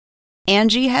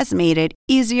Angie has made it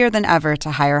easier than ever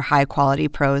to hire high-quality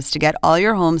pros to get all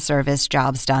your home service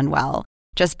jobs done well.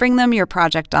 Just bring them your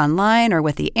project online or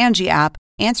with the Angie app,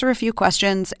 answer a few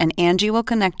questions, and Angie will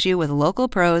connect you with local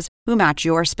pros who match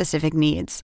your specific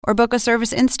needs. Or book a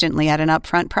service instantly at an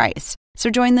upfront price. So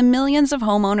join the millions of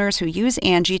homeowners who use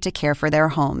Angie to care for their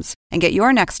homes and get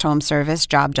your next home service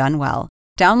job done well.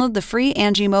 Download the free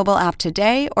Angie mobile app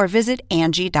today or visit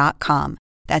Angie.com.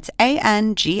 That's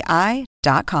ANGI.com.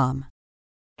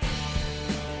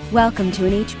 Welcome to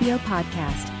an HBO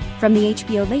podcast from the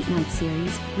HBO Late Night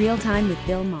series, Real Time with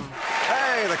Bill Maher.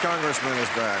 Hey, the congressman is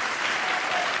back.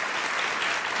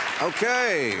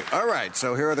 Okay, all right,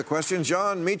 so here are the questions.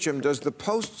 John Meacham, does the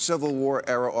post-Civil War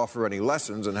era offer any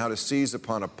lessons on how to seize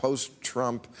upon a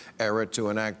post-Trump era to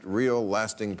enact real,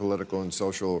 lasting political and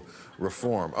social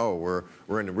reform? Oh, we're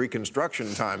in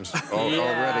Reconstruction times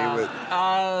already.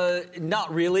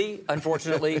 Not really,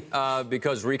 unfortunately,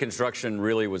 because Reconstruction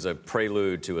really was a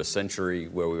prelude to a century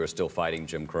where we were still fighting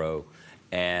Jim Crow.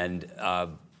 And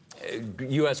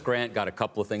U.S. Grant got a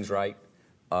couple of things right.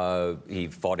 He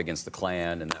fought against the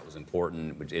Klan, and that was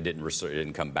important. It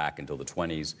didn't come back until the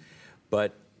 20s.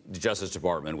 But the Justice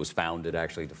Department was founded,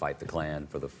 actually, to fight the Klan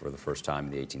for the first time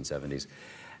in the 1870s.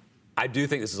 I do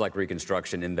think this is like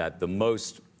Reconstruction in that the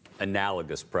most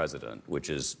analogous president, which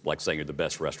is like saying you're the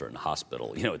best restaurant in a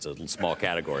hospital, you know, it's a small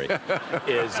category,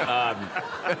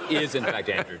 is in fact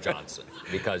Andrew Johnson.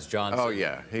 Because Johnson... Oh,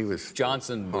 yeah, he was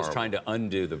Johnson was horrible. trying to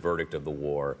undo the verdict of the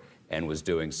war, and was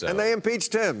doing so. And they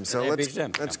impeached him, so let's yeah.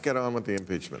 get on with the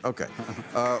impeachment. Okay.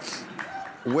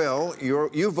 Will,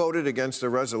 you voted against a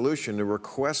resolution to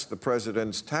request the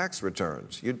president's tax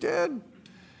returns. You did?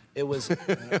 It was...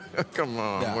 Come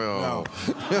on, Yeah, Will. no.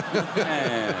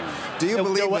 Do you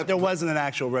believe that... There wasn't an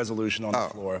actual resolution on the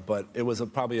floor, but it was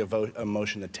probably a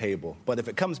motion to table. But if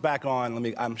it comes back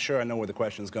on, I'm sure I know where the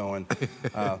question's going.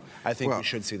 I think we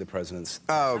should see the president's...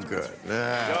 Oh, good.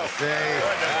 That's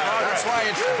why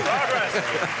it's...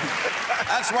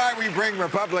 That's why we bring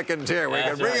Republicans here. We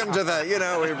can bring them to the,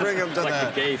 we bring them to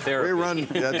like the gay therapy. We run...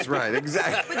 That's right,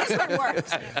 exactly. But this one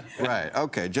works. Right,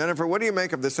 okay. Jennifer, what do you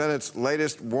make of the Senate's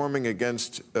latest warning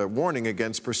against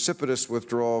precipitous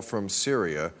withdrawal from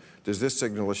Syria? Does this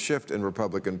signal a shift in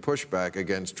Republican pushback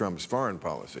against Trump's foreign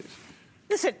policies?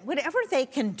 Listen, whatever they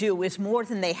can do is more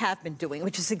than they have been doing,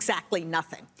 which is exactly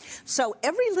nothing. So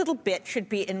every little bit should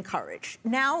be encouraged.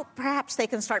 Now, perhaps they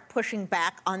can start pushing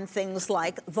back on things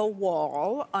like the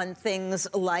wall, on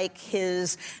things like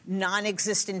his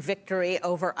non-existent victory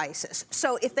over ISIS.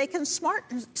 So if they can start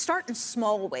in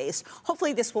small ways,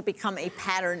 hopefully this will become a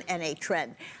pattern and a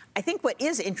trend. I think what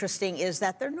is interesting is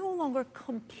that they're no longer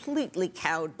completely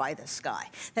cowed by the sky,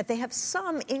 that they have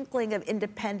some inkling of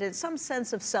independence, some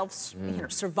sense of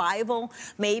survival,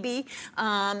 maybe.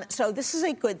 So this is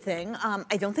a good thing.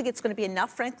 I don't think it's going to be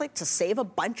enough, frankly, to save a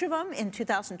bunch of them in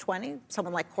 2020.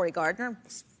 Someone like Cory Gardner,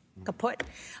 kaput.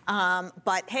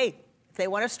 But, hey, if they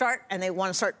want to start and they want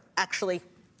to start actually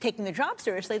taking the job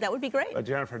seriously, that would be great.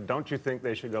 Jennifer, don't you think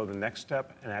they should go the next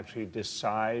step and actually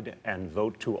decide and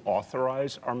vote to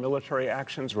authorize our military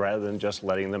actions rather than just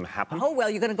letting them happen? Oh, well,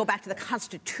 you're going to go back to the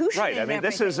Constitution. Right. I mean,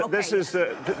 this is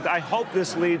I hope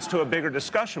this leads to a bigger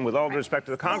discussion with all due respect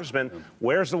to the congressman.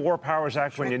 Where's the War Powers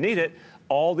Act when you need it?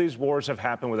 All these wars have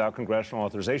happened without congressional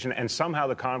authorization, and somehow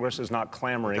the Congress is not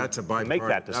clamoring to make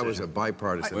that decision. That was a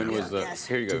bipartisan effort. When was the...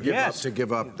 Here you go. To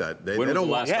give up that. They when don't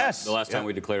was want... the last time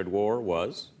we declared war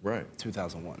was? Right.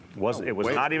 2001. It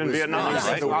was not even Vietnam,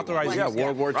 right? Authorized,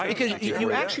 World War II. Right. Because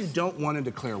you actually don't want to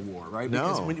declare war, right?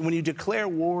 Because when you declare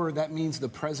war, that means the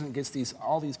president gets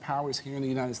all these powers here in the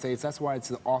United States. That's why it's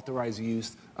the authorized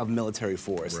use of military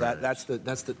force. Right. That's the.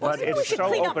 But we it's should so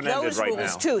clean up open-ended those right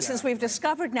rules now. too, since we've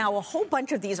discovered now a whole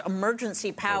bunch of these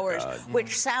emergency powers,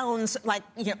 which sounds like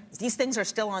these things are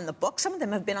still on the books. Some of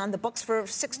them have been on the books for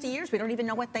 60 years. We don't even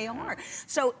know what they are.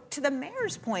 So to the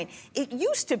mayor's point, it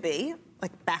used to be,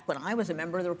 like back when I was a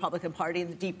member of the Republican Party in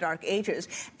the deep, dark ages,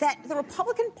 that the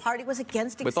Republican Party was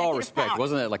against executive With all respect, power.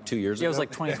 wasn't that like 2 years ago? It was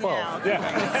like 2012. It's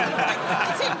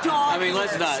in dog I mean,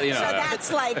 let's years. not, So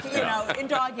that's like, in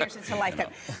dog years, it's a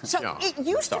lifetime. So it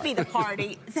used to be the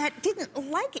party that didn't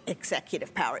like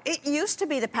executive power. It used to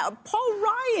be the power. Paul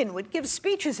Ryan would give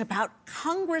speeches about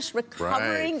Congress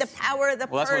recovering the power of the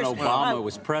purse. Well, that's when Obama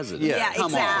was president. Yeah,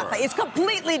 exactly. It's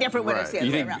completely different when it's the other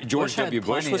You way think around. George W.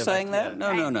 Bush was saying that?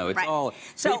 No. It's all...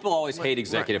 So- people always hate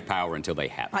executive power until they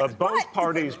have it. But both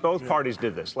parties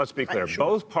did this. Let's be clear.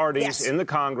 Both parties in the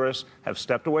Congress have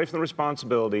stepped away from the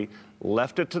responsibility,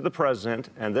 left it to the president,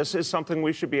 and this is something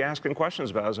we should be asking questions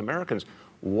about as Americans.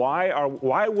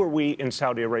 Why were we in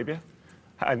Saudi Arabia?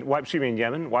 And why, excuse me, in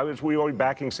Yemen? Why was we already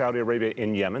backing Saudi Arabia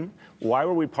in Yemen? Why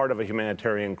were we part of a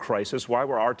humanitarian crisis? Why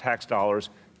were our tax dollars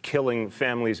killing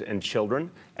families and children?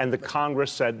 And the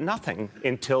Congress said nothing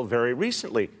until very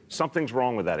recently. Something's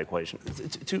wrong with that equation.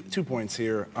 2 points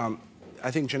here.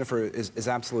 I think Jennifer is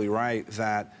absolutely right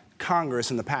that Congress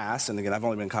in the past, and again, I've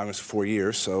only been in Congress for 4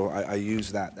 years, so I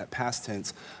use that past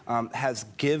tense, has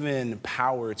given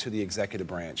power to the executive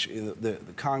branch. The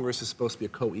Congress is supposed to be a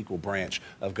co-equal branch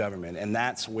of government, and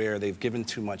that's where they've given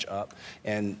too much up,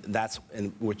 and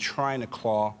we're trying to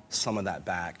claw some of that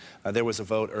back. There was a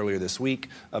vote earlier this week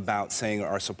about saying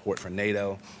our support for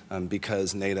NATO,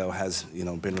 because NATO has,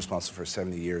 been responsible for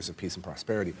 70 years of peace and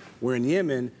prosperity. We're in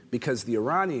Yemen because the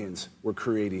Iranians were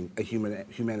creating a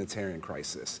humanitarian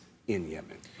crisis in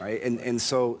Yemen, right? And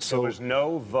so there was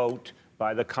no vote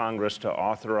by the Congress to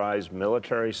authorize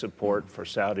military support for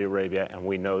Saudi Arabia, and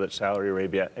we know that Saudi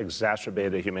Arabia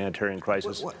exacerbated a humanitarian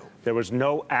crisis. There was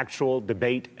no actual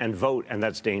debate and vote, and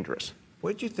that's dangerous.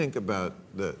 What did you think about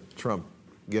Trump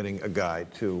getting a guy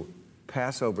to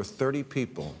pass over 30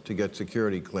 people to get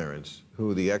security clearance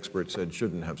who the experts said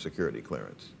shouldn't have security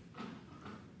clearance?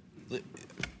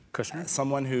 Kushner?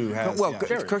 Someone who has... Well,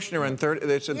 Kushner and 30,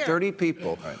 they said 30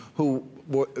 people who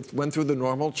went through the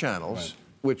normal channels,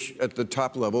 which at the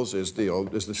top levels is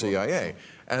the CIA.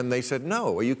 And they said,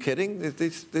 no, are you kidding?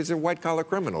 These are white-collar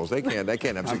criminals. They can't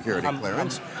have security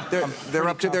clearance. They're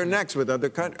up to their necks with other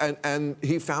countries. And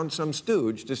he found some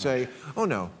stooge to say, oh,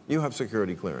 no, you have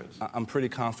security clearance. I'm pretty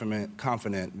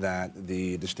confident that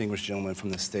the distinguished gentleman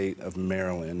from the state of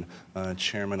Maryland,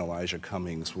 Chairman Elijah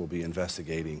Cummings, will be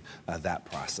investigating that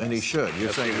process. And he should.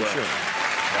 You're saying he should.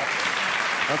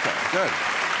 Okay, good.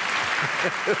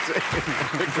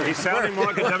 He's sounding more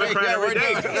like a Democrat every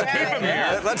day.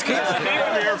 Let's keep him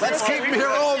here. Let's keep him here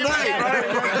all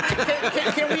night.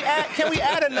 Can we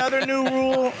add another new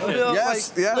rule, Bill?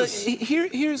 Yes, yes. Look,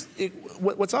 here's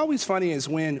what's always funny is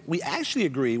when we actually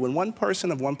agree, when one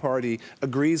person of one party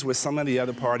agrees with some of the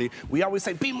other party, we always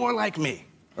say, be more like me.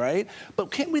 Right?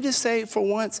 But can't we just say for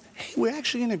once, hey, we're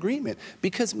actually in agreement?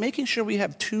 Because making sure we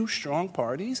have two strong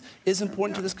parties is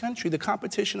important to this country. The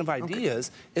competition of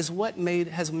ideas is what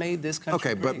has made this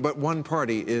country great. But one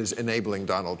party is enabling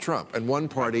Donald Trump, and one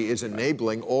party is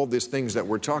enabling all these things that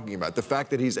we're talking about. The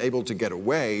fact that he's able to get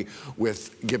away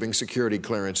with giving security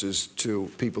clearances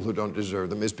to people who don't deserve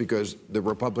them is because the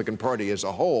Republican Party as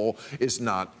a whole is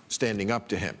not standing up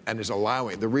to him and is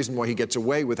allowing. The reason why he gets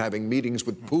away with having meetings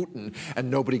with Putin and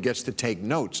nobody gets to take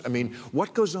notes. I mean,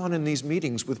 what goes on in these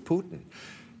meetings with Putin?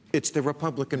 It's the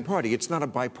Republican Party. It's not a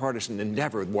bipartisan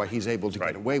endeavor why he's able to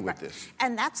get away with this.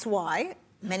 And that's why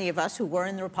many of us who were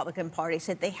in the Republican Party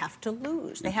said they have to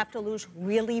lose. They have to lose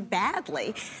really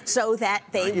badly so that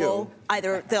they'll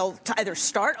either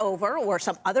start over or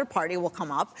some other party will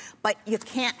come up. But you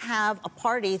can't have a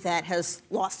party that has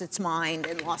lost its mind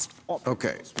and lost all.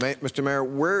 Okay, Mr. Mayor,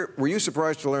 were you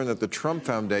surprised to learn that the Trump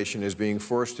Foundation is being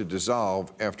forced to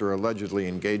dissolve after allegedly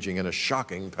engaging in a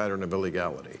shocking pattern of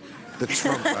illegality? The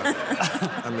Trump Foundation.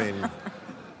 I mean,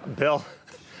 Bill.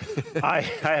 I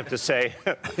have to say,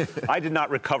 I did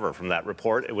not recover from that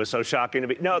report. It was so shocking to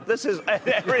me. No, this is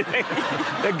everything.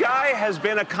 The guy has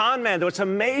been a con man. What's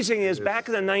amazing is back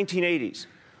in the 1980s,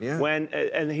 when,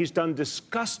 and he's done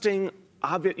disgusting,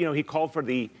 obvious, he called for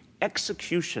the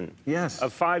execution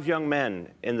of 5 young men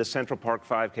in the Central Park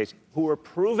 5 case who were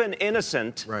proven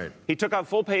innocent. Right. He took out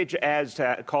full-page ads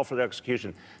to call for their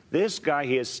execution. This guy,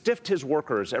 he has stiffed his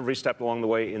workers every step along the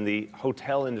way in the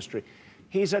hotel industry.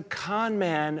 He's a con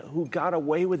man who got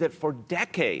away with it for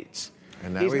decades.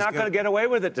 And he's not going to get away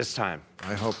with it this time.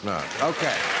 I hope not.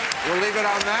 Okay. We'll leave it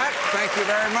on that. Thank you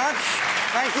very much.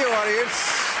 Thank you, audience.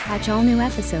 Catch all new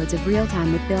episodes of Real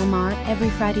Time with Bill Maher every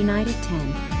Friday night at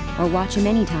 10, or watch him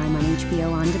anytime on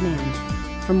HBO On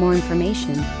Demand. For more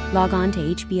information, log on to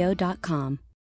HBO.com.